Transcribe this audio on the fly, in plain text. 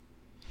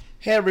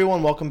Hey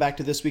everyone, welcome back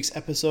to this week's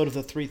episode of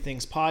the Three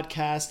Things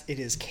Podcast. It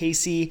is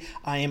Casey.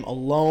 I am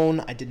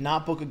alone. I did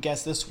not book a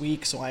guest this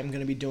week, so I'm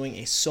going to be doing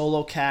a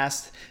solo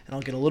cast, and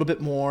I'll get a little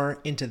bit more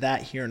into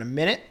that here in a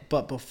minute.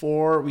 But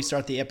before we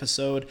start the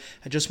episode,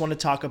 I just want to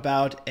talk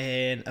about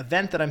an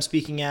event that I'm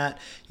speaking at.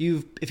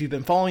 If you've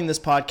been following this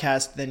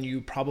podcast, then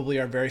you probably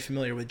are very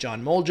familiar with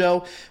John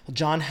Moljo. Well,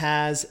 John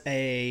has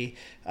a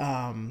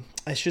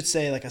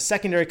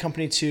secondary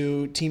company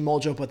to Team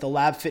Moljo, but the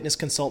Lab Fitness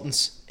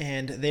Consultants,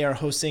 and they are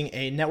hosting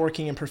a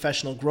networking and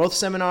professional growth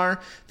seminar.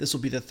 This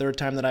will be the third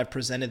time that I've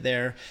presented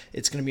there.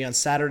 It's going to be on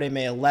Saturday,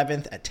 May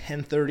 11th at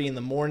 10:30 in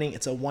the morning.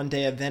 It's a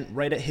one-day event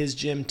right at his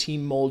gym,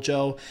 Team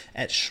Moljo,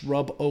 at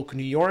Shrub Oak,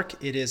 New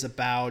York. It is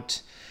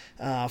about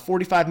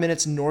 45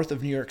 minutes north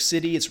of New York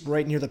City. It's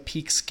right near the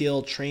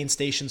Peekskill train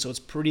station, so it's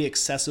pretty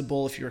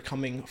accessible if you're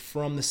coming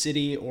from the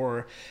city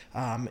or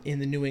in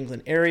the New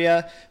England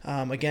area.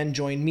 Again,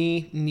 join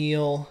me,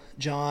 Neil,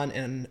 John,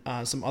 and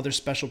some other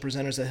special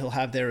presenters that he'll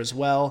have there as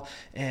well.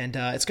 And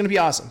it's going to be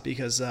awesome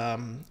because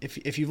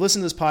if you've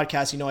listened to this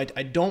podcast, you know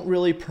I don't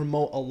really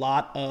promote a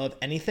lot of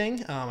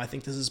anything. I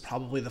think this is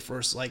probably the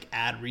first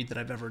ad read that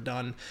I've ever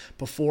done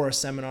before a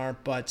seminar,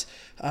 but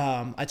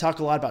I talk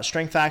a lot about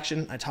Strength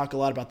Action. I talk a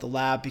lot about the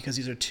Lab because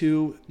these are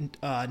two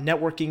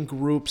networking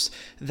groups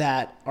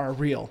that are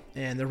real,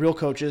 and they're real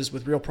coaches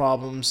with real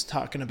problems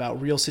talking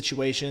about real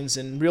situations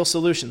and real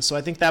solutions. So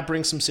I think that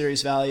brings some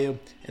serious value.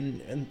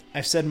 And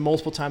I've said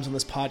multiple times on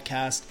this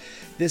podcast,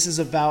 this is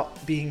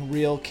about being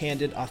real,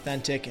 candid,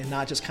 authentic, and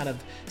not just kind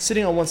of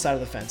sitting on one side of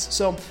the fence.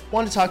 So I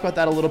wanted to talk about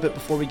that a little bit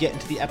before we get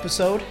into the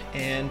episode,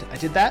 and I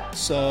did that.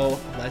 So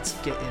let's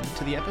get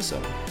into the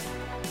episode.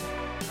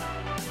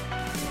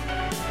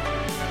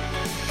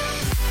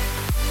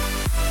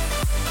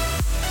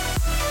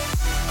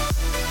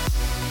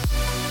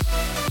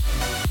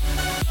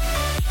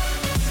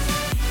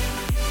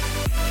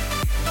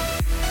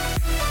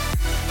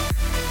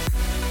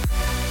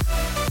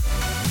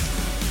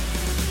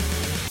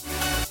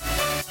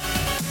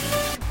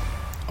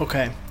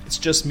 Okay, it's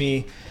just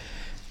me.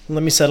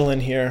 Let me settle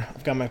in here.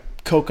 I've got my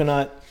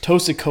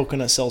toasted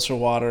coconut seltzer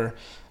water.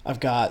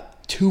 I've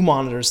got two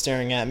monitors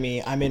staring at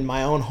me. I'm in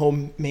my own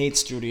homemade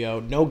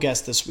studio. No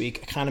guest this week.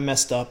 I kind of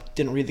messed up,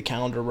 didn't read the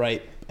calendar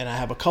right. And I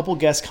have a couple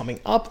guests coming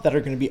up that are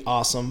going to be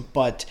awesome,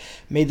 but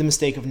made the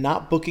mistake of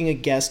not booking a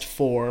guest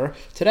for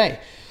today.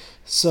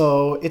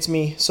 So it's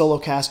me, solo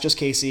cast, just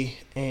Casey,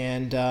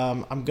 and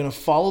I'm going to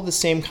follow the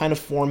same kind of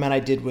format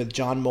I did with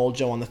John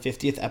Moljo on the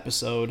 50th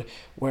episode,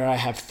 where I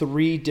have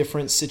three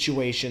different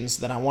situations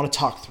that I want to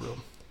talk through.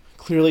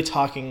 Clearly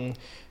talking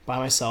by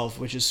myself,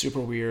 which is super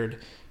weird.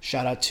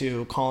 Shout out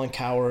to Colin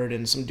Coward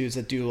and some dudes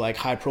that do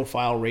high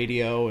profile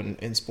radio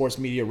and sports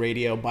media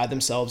radio by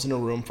themselves in a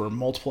room for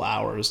multiple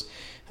hours.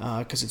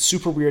 Because it's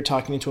super weird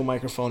talking into a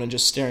microphone and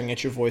just staring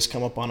at your voice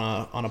come up on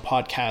a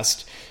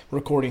podcast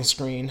recording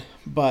screen.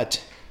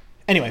 But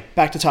anyway,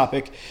 back to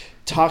topic,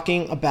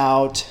 talking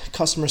about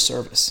customer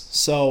service.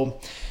 So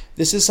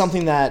this is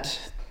something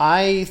that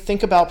I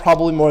think about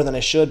probably more than I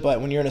should, but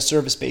when you're in a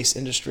service-based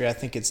industry, I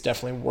think it's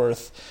definitely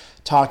worth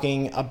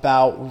talking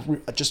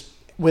about just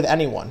with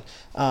anyone.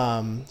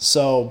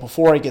 So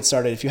before I get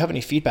started, if you have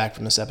any feedback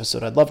from this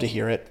episode, I'd love to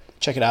hear it.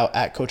 Check it out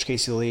at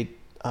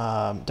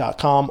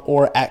CoachCaseyLee.com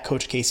or at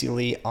Coach Casey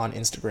Lee on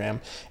Instagram,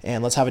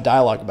 and let's have a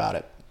dialogue about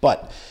it.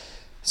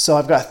 So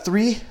I've got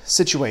three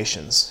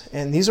situations,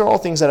 and these are all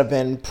things that have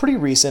been pretty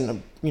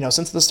recent,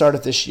 since the start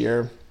of this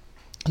year.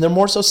 And they're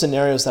more so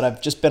scenarios that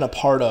I've just been a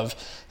part of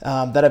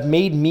that have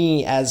made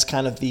me, as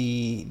kind of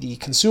the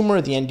consumer,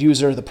 the end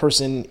user, the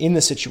person in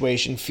the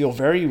situation, feel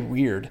very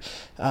weird.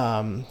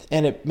 And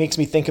it makes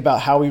me think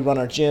about how we run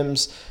our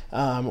gyms,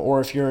 or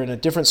if you're in a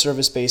different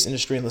service-based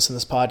industry and listen to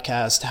this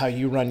podcast, how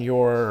you run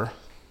your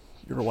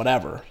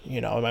whatever.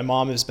 My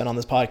mom has been on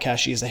this podcast.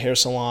 She's a hair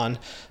salon.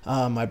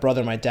 My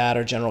brother and my dad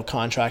are general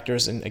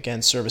contractors and,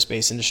 again,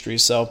 service-based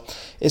industries. So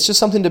it's just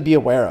something to be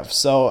aware of.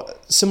 So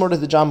similar to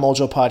the John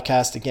Moljo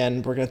podcast,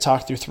 again, we're going to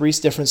talk through three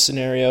different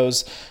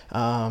scenarios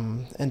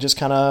and just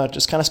kind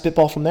of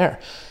spitball from there.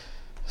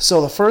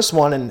 So the first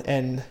one,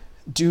 and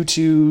due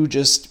to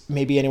just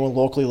maybe anyone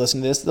locally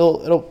listening to this,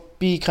 it'll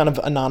be kind of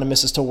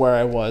anonymous as to where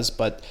I was.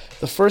 But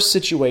the first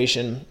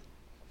situation,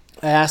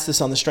 I asked this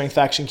on the Strength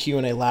Action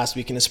Q&A last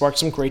week, and it sparked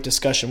some great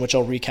discussion, which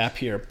I'll recap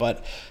here.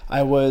 But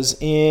I was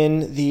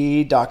in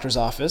the doctor's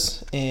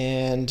office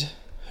and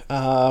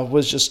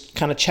was just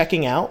kind of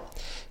checking out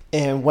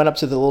and went up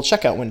to the little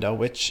checkout window,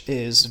 which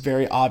is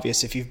very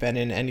obvious if you've been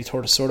in any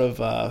sort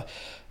of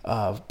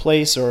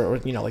place or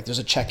there's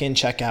a check-in,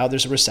 check-out,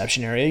 there's a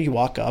reception area. You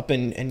walk up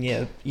and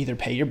you either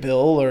pay your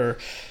bill or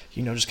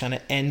just kind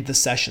of end the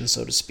session,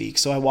 so to speak.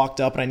 So I walked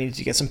up and I needed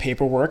to get some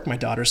paperwork. My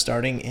daughter's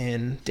starting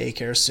in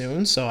daycare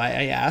soon. So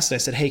I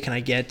said, hey, can I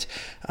get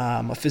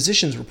a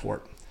physician's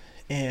report?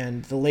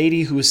 And the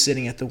lady who was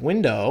sitting at the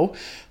window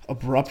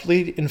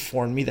abruptly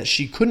informed me that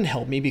she couldn't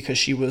help me because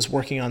she was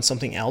working on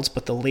something else,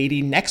 but the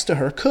lady next to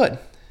her could.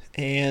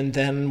 And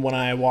then when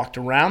I walked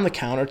around the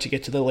counter to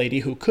get to the lady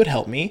who could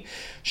help me,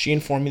 she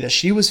informed me that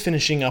she was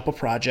finishing up a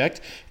project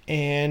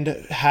and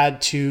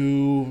had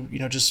to,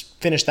 just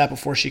finish that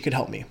before she could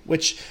help me,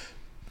 which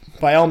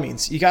by all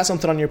means, you got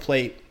something on your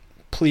plate,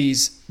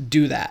 please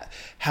do that.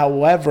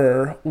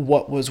 However,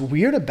 what was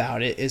weird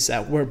about it is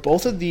that where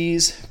both of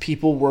these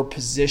people were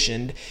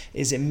positioned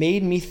is it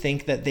made me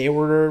think that they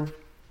were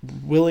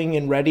willing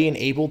and ready and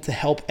able to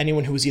help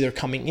anyone who was either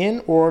coming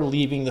in or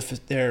leaving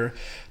their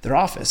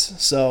office.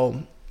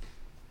 So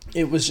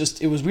it was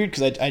weird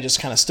because I just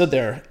kind of stood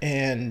there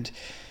and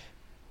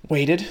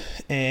waited,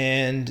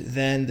 and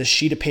then the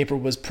sheet of paper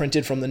was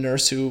printed from the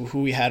nurse who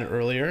we had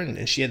earlier,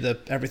 and she had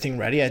everything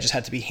ready. I just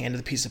had to be handed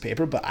the piece of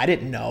paper, but I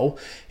didn't know,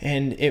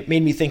 and it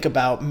made me think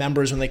about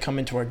members when they come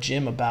into our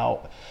gym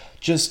about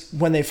just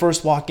when they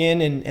first walk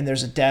in and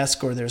there's a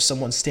desk or there's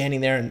someone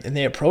standing there and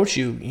they approach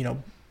you,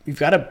 you've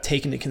got to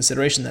take into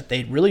consideration that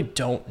they really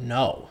don't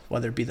know,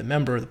 whether it be the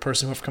member or the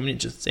person who's coming in,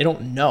 just they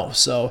don't know.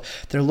 So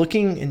they're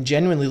looking and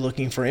genuinely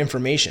looking for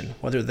information,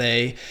 whether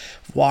they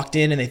walked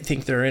in and they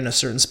think they're in a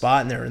certain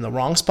spot and they're in the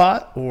wrong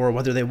spot, or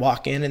whether they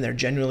walk in and they're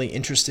genuinely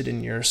interested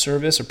in your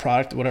service or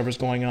product, whatever's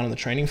going on the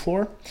training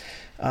floor.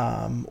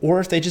 Or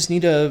if they just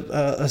need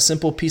a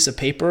simple piece of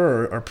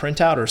paper or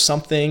printout or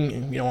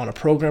something, on a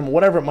program or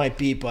whatever it might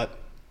be. But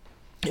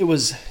it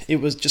was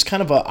just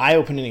kind of an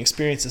eye-opening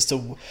experience as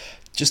to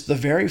just the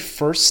very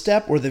first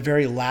step or the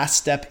very last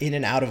step in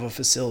and out of a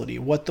facility,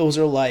 what those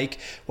are like,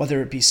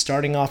 whether it be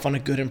starting off on a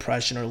good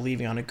impression or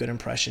leaving on a good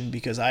impression.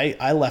 Because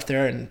I left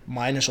there and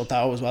my initial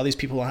thought was, well, these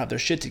people don't have their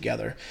shit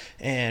together.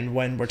 And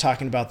when we're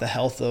talking about the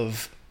health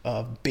of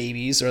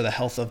babies or the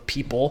health of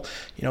people,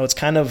 it's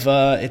kind of,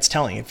 it's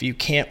telling. If you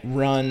can't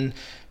run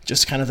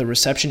just kind of the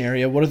reception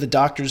area, what are the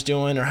doctors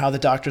doing or how the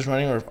doctor's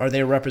running, or are they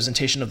a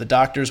representation of the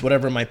doctors,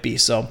 whatever it might be.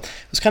 So it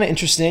was kind of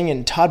interesting.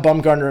 And Todd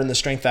Bumgardner in the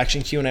Strength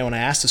Action Q&A, when I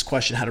asked this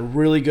question, had a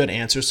really good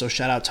answer. So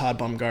shout out Todd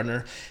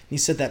Bumgardner. He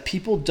said that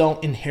people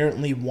don't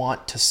inherently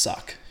want to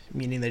suck,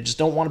 meaning they just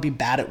don't want to be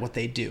bad at what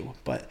they do.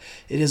 But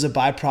it is a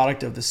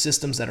byproduct of the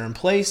systems that are in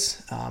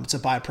place. It's a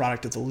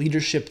byproduct of the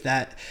leadership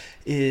that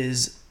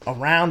is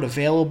around,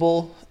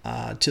 available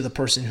to the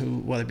person who,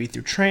 whether it be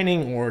through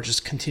training or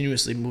just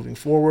continuously moving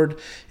forward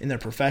in their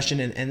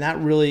profession. And that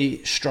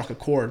really struck a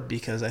chord,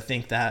 because I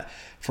think that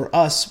for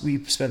us,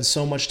 we spend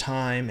so much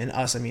time, and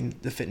us, I mean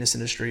the fitness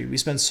industry, we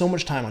spend so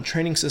much time on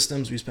training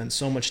systems, we spend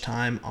so much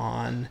time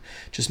on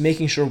just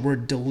making sure we're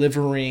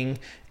delivering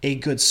a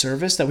good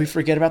service that we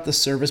forget about the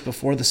service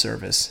before the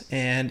service.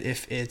 And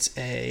if it's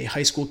a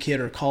high school kid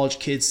or college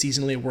kid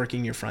seasonally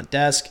working your front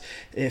desk,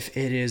 if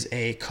it is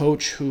a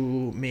coach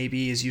who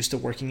maybe is used to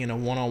working in a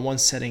one-on-one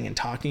setting and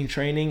talking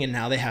training, and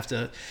now they have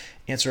to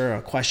answer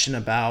a question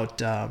about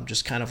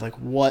just kind of like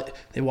what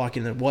they walk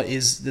in, what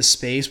is this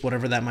space,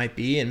 whatever that might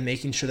be, and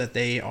making sure that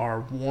they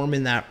are warm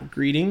in that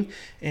greeting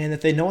and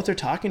that they know what they're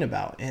talking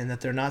about and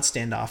that they're not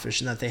standoffish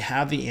and that they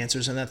have the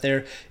answers and that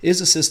there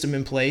is a system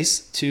in place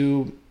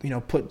to,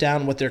 put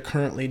down what they're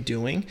currently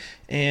doing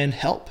and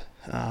help.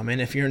 And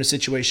if you're in a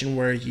situation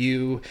where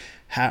you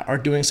are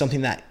doing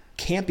something that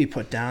can't be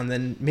put down,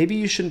 then maybe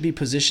you shouldn't be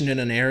positioned in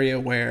an area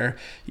where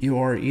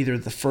you're either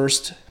the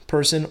first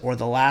person or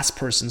the last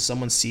person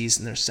someone sees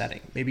in their setting.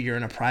 Maybe you're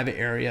in a private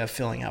area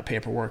filling out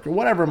paperwork or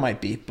whatever it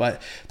might be.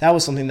 But that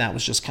was something that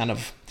was just kind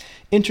of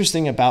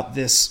interesting about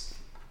this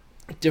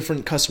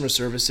different customer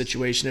service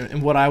situation.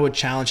 And what I would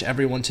challenge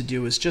everyone to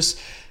do is just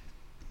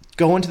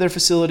go into their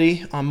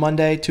facility on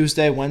Monday,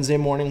 Tuesday, Wednesday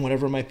morning,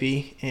 whatever it might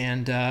be,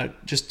 and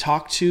just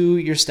talk to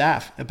your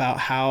staff about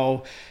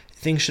how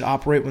things should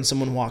operate when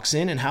someone walks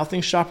in and how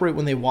things should operate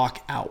when they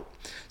walk out.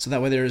 So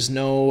that way there is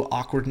no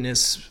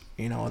awkwardness,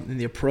 in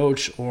the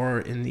approach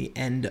or in the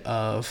end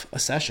of a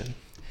session.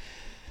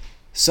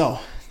 So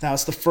that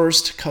was the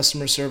first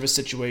customer service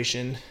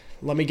situation.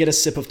 Let me get a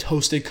sip of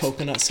toasted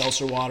coconut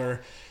seltzer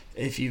water.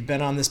 If you've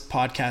been on this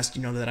podcast,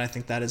 you know that I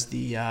think that is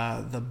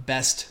the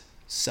best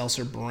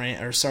seltzer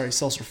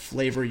seltzer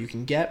flavor you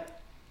can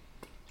get.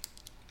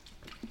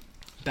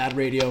 Bad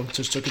radio,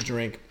 just took a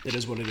drink. It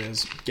is what it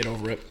is. Get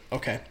over it.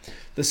 Okay.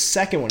 The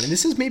second one, and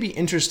this is maybe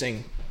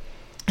interesting,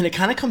 and it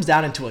kind of comes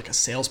down into like a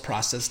sales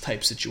process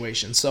type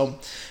situation. So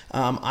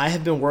I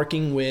have been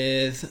working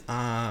with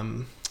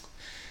I'll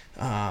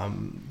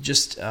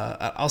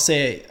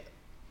say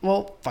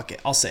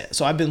it.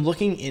 So I've been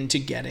looking into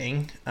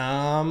getting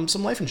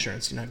some life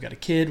insurance. I've got a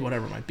kid,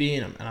 whatever it might be,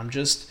 and I'm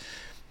just,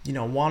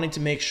 wanting to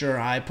make sure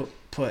I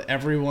put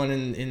everyone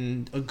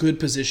in a good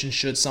position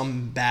should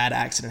some bad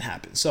accident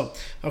happen. So,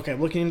 okay,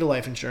 I'm looking into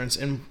life insurance,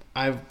 and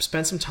I've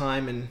spent some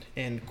time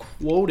and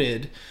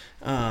quoted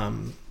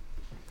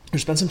or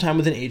spent some time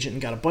with an agent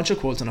and got a bunch of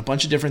quotes on a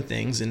bunch of different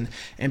things. And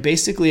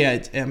basically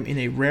I am in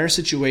a rare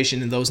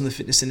situation, and those in the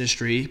fitness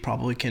industry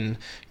probably can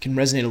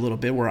resonate a little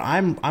bit, where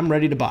I'm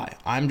ready to buy.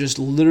 I'm just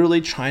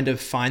literally trying to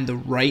find the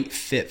right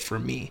fit for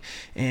me.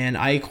 And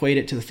I equate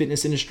it to the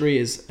fitness industry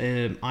as,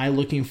 am I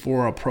looking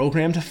for a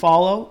program to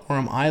follow, or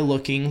am I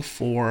looking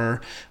for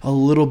a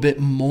little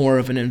bit more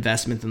of an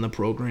investment than the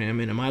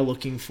program? And am I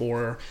looking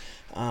for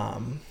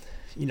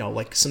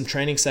like some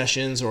training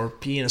sessions or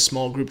be in a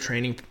small group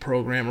training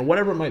program or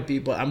whatever it might be,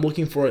 but I'm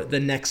looking for the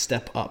next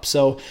step up.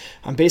 So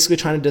I'm basically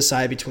trying to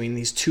decide between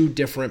these two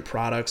different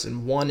products,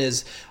 and one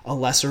is a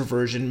lesser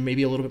version,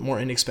 maybe a little bit more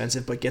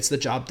inexpensive, but gets the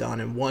job done.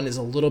 And one is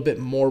a little bit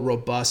more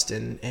robust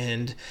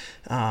and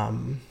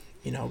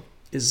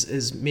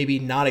is maybe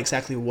not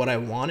exactly what I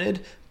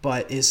wanted,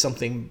 but is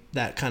something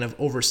that kind of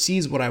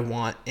oversees what I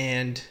want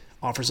and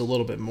offers a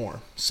little bit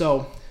more.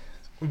 So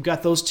we've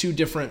got those two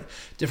different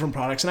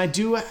products, and I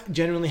do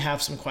genuinely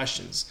have some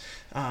questions.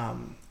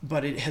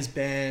 But it has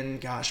been,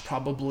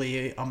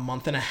 probably a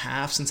month and a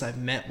half since I've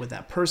met with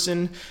that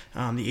person,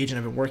 the agent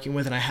I've been working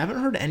with, and I haven't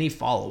heard any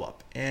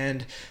follow-up.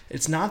 And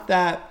it's not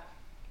that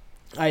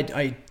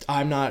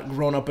I'm not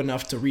grown up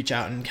enough to reach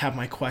out and have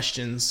my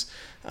questions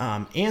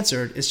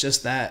answered. It's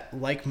just that,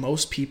 like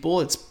most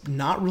people, it's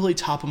not really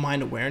top of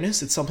mind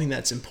awareness. It's something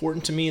that's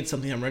important to me. It's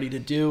something I'm ready to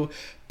do,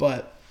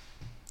 but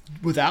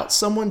without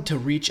someone to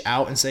reach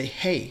out and say,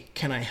 hey,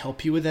 can I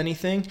help you with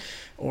anything?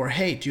 Or,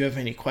 hey, do you have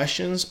any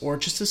questions? Or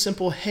just a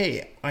simple,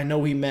 hey, I know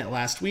we met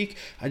last week.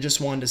 I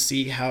just wanted to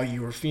see how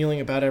you were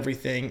feeling about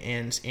everything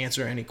and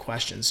answer any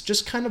questions.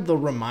 Just kind of the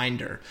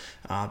reminder,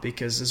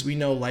 because as we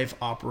know, life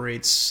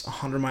operates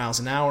 100 miles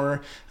an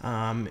hour.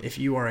 If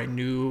you are a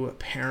new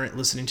parent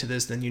listening to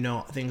this, then you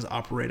know things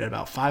operate at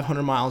about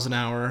 500 miles an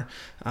hour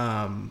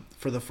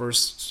for the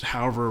first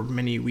however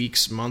many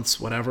weeks, months,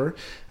 whatever.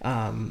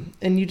 And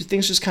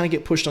things just kind of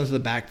get pushed onto the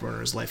back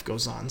burner as life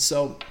goes on.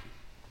 So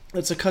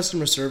it's a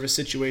customer service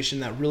situation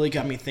that really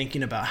got me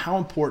thinking about how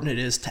important it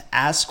is to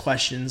ask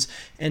questions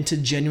and to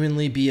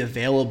genuinely be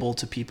available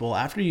to people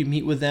after you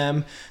meet with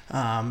them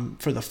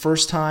for the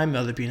first time,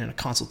 whether it be in a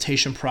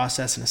consultation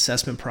process, an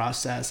assessment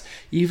process,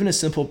 even a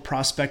simple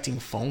prospecting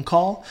phone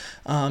call,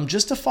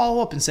 just to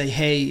follow up and say,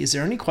 hey, is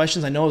there any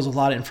questions? I know there's a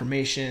lot of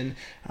information,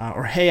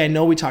 or hey, I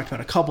know we talked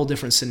about a couple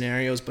different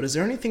scenarios, but is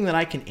there anything that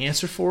I can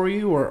answer for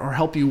you or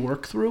help you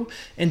work through?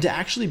 And to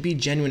actually be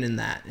genuine in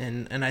that.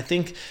 And I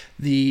think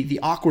the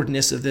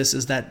awkwardness of this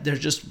is that there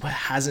just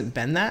hasn't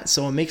been that.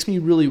 So it makes me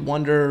really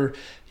wonder,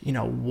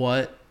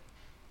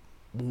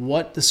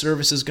 what the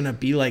service is going to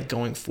be like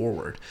going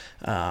forward.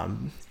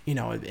 In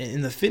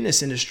the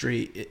fitness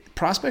industry,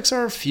 prospects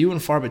are few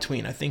and far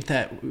between. I think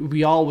that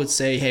we all would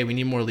say, hey, we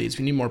need more leads,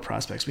 we need more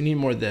prospects, we need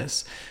more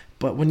this.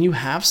 But when you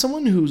have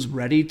someone who's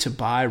ready to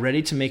buy,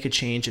 ready to make a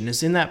change, and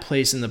is in that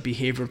place in the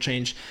behavioral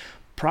change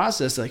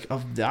process,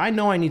 I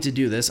know I need to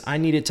do this, I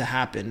need it to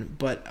happen,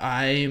 but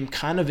I'm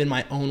kind of in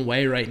my own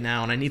way right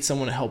now, and I need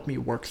someone to help me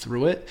work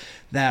through it,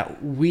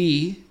 that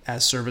we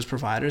as service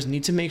providers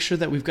need to make sure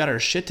that we've got our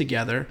shit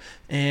together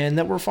and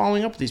that we're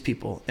following up with these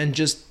people and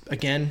just,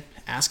 again,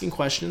 asking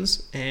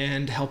questions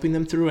and helping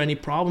them through any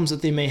problems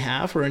that they may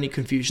have or any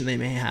confusion they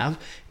may have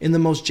in the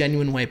most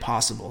genuine way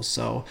possible.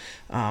 So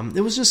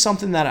it was just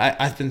something that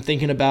I've been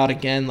thinking about.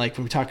 Again, like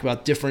when we talk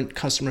about different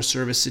customer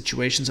service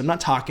situations, I'm not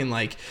talking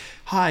like,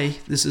 hi,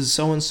 this is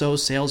so-and-so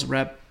sales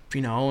rep,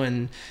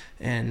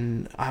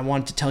 and I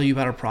want to tell you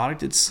about our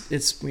product.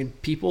 It's when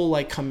people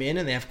like come in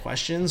and they have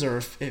questions, or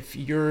if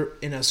you're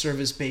in a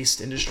service-based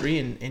industry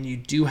and you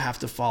do have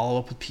to follow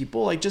up with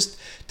people, like just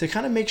to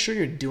kind of make sure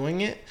you're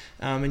doing it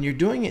and you're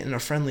doing it in a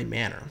friendly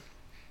manner.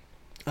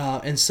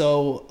 And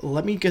so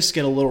let me just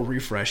get a little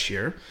refresh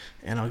here,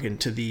 and I'll get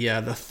into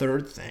the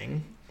third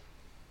thing.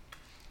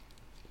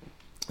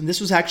 And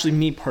this was actually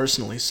me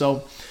personally.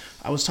 So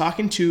I was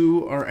talking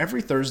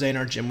every Thursday in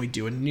our gym, we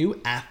do a new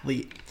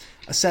athlete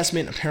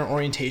assessment, a parent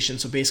orientation.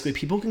 So basically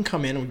people can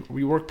come in, and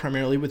we work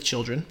primarily with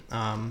children.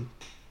 I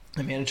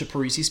manage a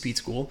Parisi Speed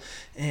School,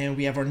 and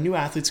we have our new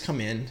athletes come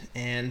in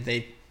and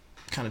they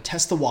kind of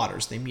test the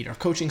waters. They meet our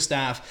coaching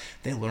staff.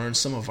 They learn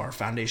some of our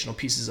foundational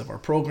pieces of our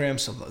program.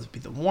 So that'll be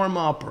the warm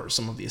up or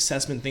some of the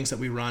assessment things that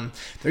we run.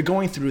 They're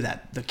going through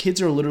that. The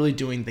kids are literally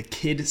doing the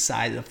kid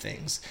side of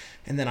things.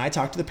 And then I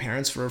talk to the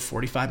parents for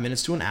 45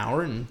 minutes to an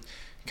hour and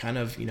kind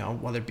of,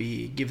 whether it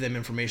be give them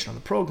information on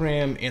the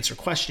program, answer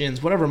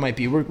questions, whatever it might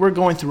be. We're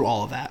going through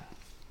all of that.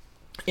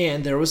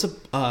 And there was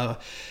a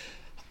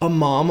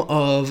mom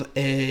of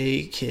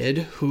a kid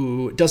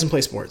who doesn't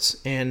play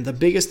sports. And the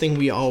biggest thing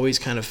we always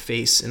kind of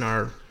face in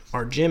our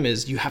gym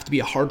is you have to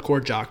be a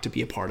hardcore jock to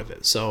be a part of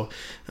it. So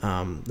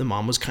the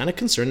mom was kind of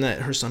concerned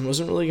that her son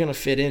wasn't really going to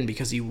fit in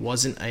because he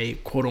wasn't a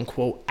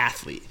quote-unquote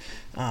athlete.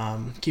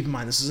 Keep in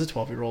mind, this is a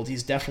 12-year-old.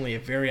 He's definitely a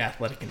very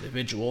athletic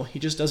individual. He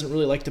just doesn't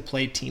really like to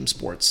play team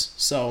sports.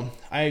 So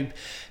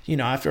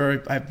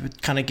after I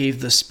kind of gave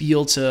the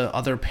spiel to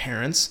other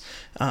parents,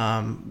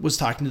 was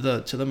talking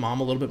to the mom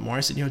a little bit more.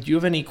 I said, do you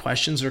have any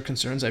questions or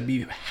concerns? I'd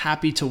be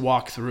happy to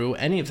walk through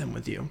any of them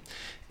with you.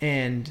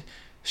 And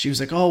she was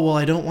like, oh, well,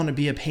 I don't want to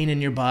be a pain in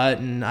your butt,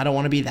 and I don't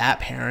want to be that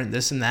parent,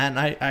 this and that. And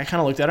I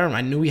kind of looked at her, and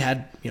I knew we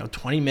had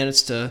 20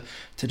 minutes to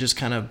just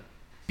kind of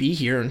be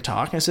here and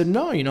talk. And I said,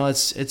 no,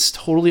 it's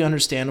totally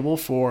understandable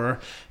for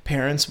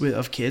parents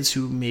of kids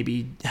who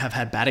maybe have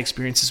had bad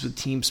experiences with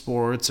team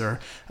sports, or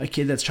a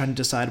kid that's trying to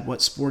decide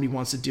what sport he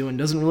wants to do and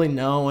doesn't really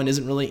know and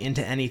isn't really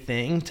into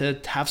anything, to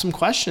have some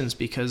questions,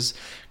 because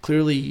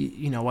clearly,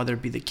 whether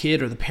it be the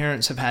kid or the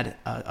parents have had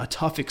a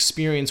tough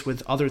experience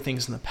with other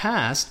things in the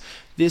past,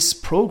 this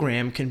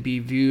program can be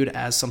viewed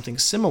as something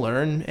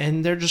similar,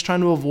 and they're just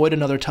trying to avoid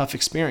another tough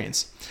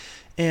experience.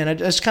 And I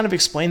just kind of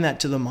explained that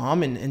to the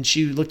mom, and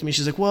she looked at me,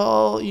 she's like,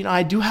 well,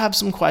 I do have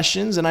some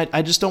questions, and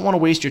I just don't want to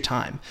waste your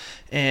time.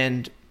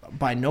 And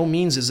by no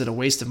means is it a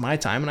waste of my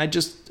time. And I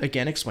just,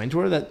 again, explained to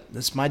her that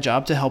it's my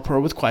job to help her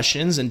with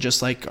questions. And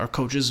just like our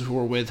coaches who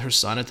were with her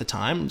son at the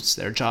time, it's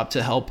their job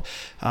to help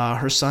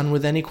her son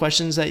with any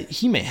questions that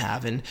he may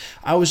have. And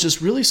I was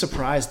just really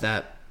surprised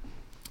that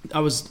I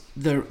was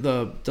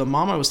the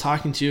mom I was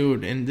talking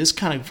to, and this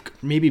kind of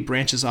maybe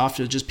branches off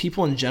to just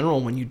people in general.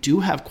 When you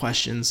do have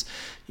questions,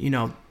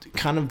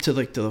 kind of to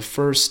like the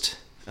first,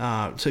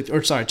 to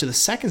the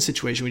second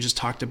situation we just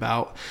talked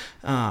about.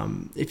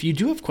 If you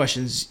do have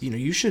questions,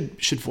 you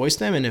should voice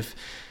them. And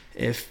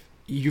if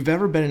you've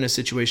ever been in a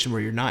situation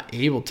where you're not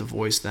able to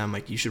voice them,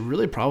 like, you should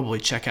really probably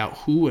check out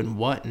who and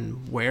what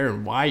and where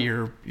and why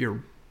you're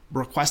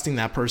requesting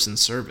that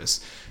person's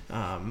service.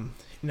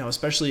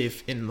 Especially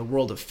if in the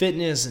world of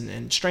fitness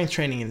and strength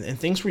training and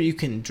things where you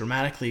can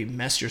dramatically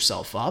mess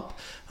yourself up,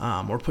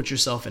 or put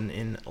yourself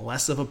in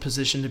less of a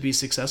position to be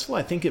successful,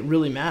 I think it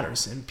really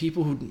matters. And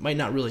people who might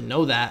not really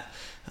know that,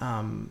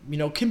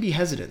 can be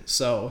hesitant.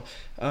 So,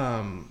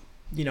 on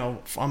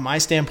my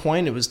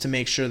standpoint, it was to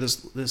make sure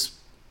this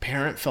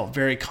parent felt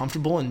very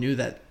comfortable and knew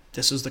that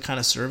this is the kind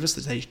of service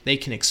that they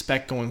can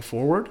expect going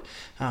forward.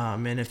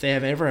 And if they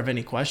ever have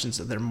any questions,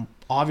 that they're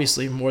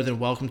obviously more than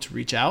welcome to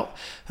reach out.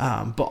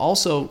 But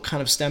also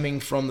kind of stemming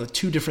from the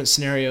two different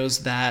scenarios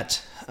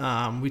that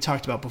we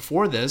talked about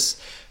before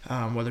this,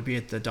 whether it be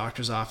at the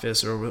doctor's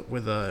office or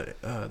with the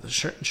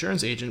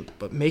insurance agent,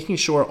 but making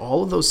sure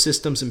all of those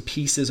systems and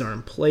pieces are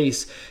in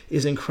place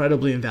is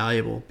incredibly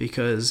invaluable,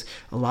 because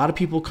a lot of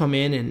people come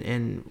in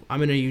and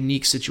I'm in a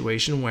unique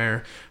situation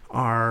where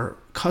our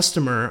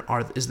customer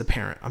is the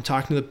parent. I'm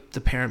talking to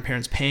the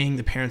parents paying,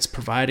 the parents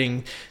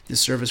providing this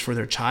service for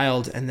their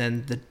child, and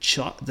then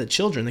the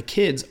children, the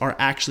kids, are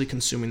actually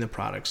consuming the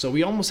product. So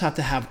we almost have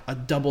to have a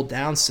double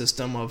down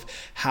system of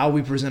how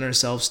we present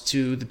ourselves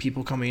to the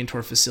people coming into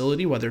our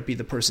facility, whether it be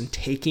the person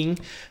taking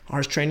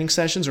our training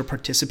sessions or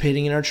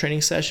participating in our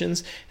training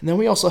sessions. And then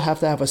we also have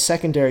to have a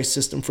secondary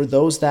system for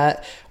those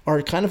that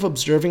are kind of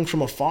observing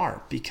from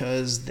afar,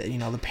 because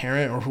the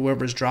parent or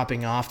whoever is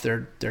dropping off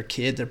their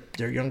kid,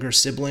 their younger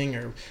sibling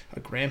or a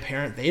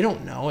grandparent, they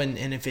don't know.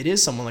 And if it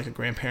is someone like a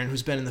grandparent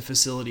who's been in the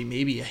facility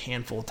maybe a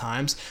handful of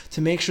times,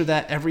 to make sure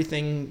that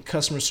everything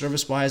customer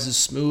service wise is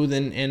smooth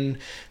and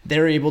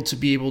they're able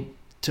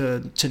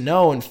to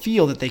know and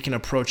feel that they can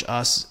approach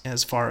us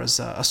as far as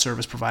a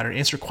service provider,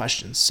 answer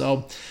questions.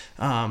 So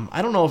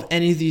I don't know if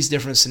any of these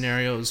different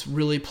scenarios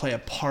really play a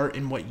part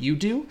in what you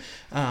do.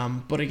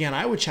 But again,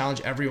 I would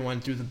challenge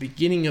everyone through the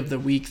beginning of the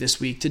week this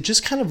week to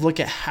just kind of look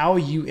at how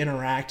you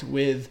interact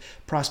with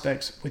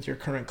prospects, with your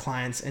current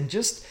clients, and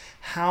just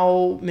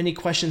how many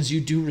questions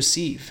you do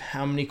receive,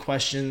 how many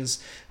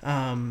questions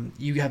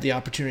you have the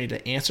opportunity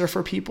to answer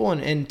for people.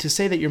 And to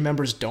say that your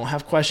members don't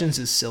have questions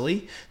is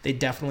silly. They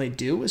definitely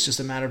do. It's just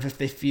a matter of if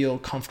they feel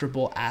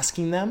comfortable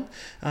asking them.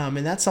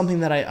 And that's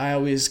something that I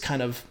always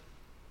kind of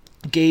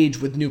gauge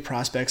with new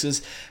prospects,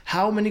 is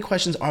how many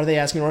questions are they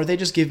asking, or are they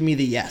just giving me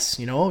the yes,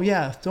 oh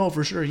yeah, no,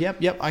 for sure,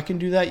 yep, I can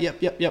do that,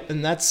 yep.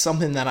 And that's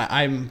something that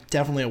I'm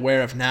definitely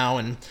aware of now.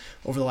 And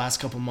over the last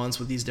couple months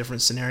with these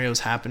different scenarios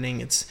happening,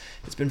 it's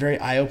been very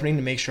eye-opening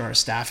to make sure our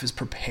staff is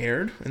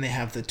prepared and they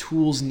have the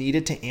tools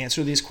needed to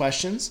answer these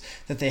questions,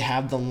 that they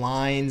have the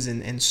lines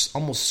and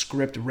almost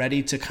script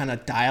ready to kind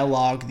of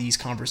dialogue these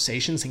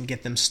conversations and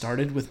get them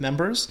started with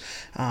members.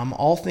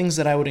 All things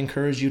that I would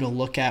encourage you to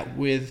look at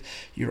with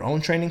your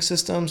own training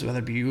systems, whether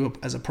it be you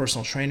as a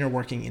personal trainer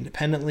working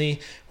independently,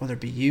 whether it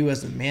be you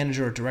as the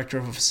manager or director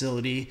of a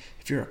facility,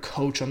 if you're a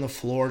coach on the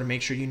floor, to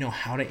make sure you know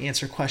how to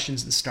answer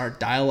questions and start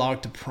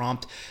dialogue to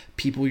prompt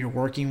people you're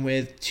working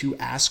with to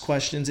ask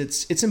questions.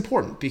 It's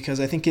important, because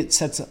I think it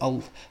sets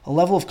a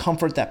level of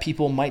comfort that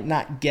people might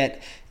not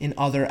get in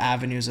other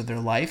avenues of their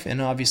life,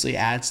 and obviously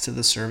adds to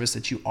the service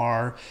that you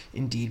are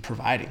indeed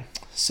providing.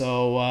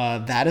 So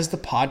that is the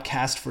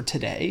podcast for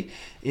today.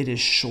 It is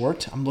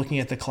short. I'm looking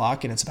at the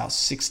clock and it's about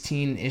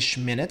 16-ish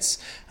minutes.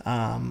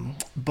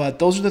 But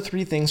those are the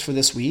three things for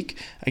this week.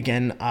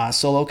 Again,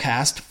 solo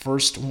cast,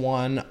 first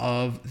one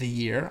of the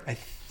year. I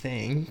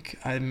think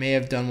I may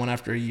have done one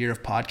after a year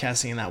of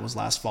podcasting, and that was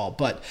last fall,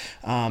 but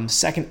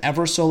second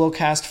ever solo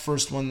cast,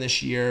 first one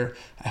this year.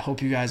 I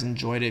hope you guys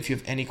enjoyed it. If you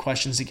have any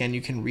questions, again,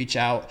 you can reach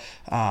out,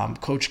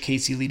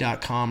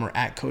 coachcaseylee.com or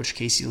at Coach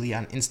Casey Lee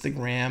on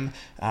Instagram.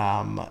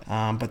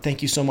 But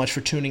thank you so much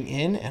for tuning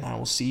in, and I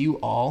will see you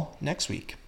all next week.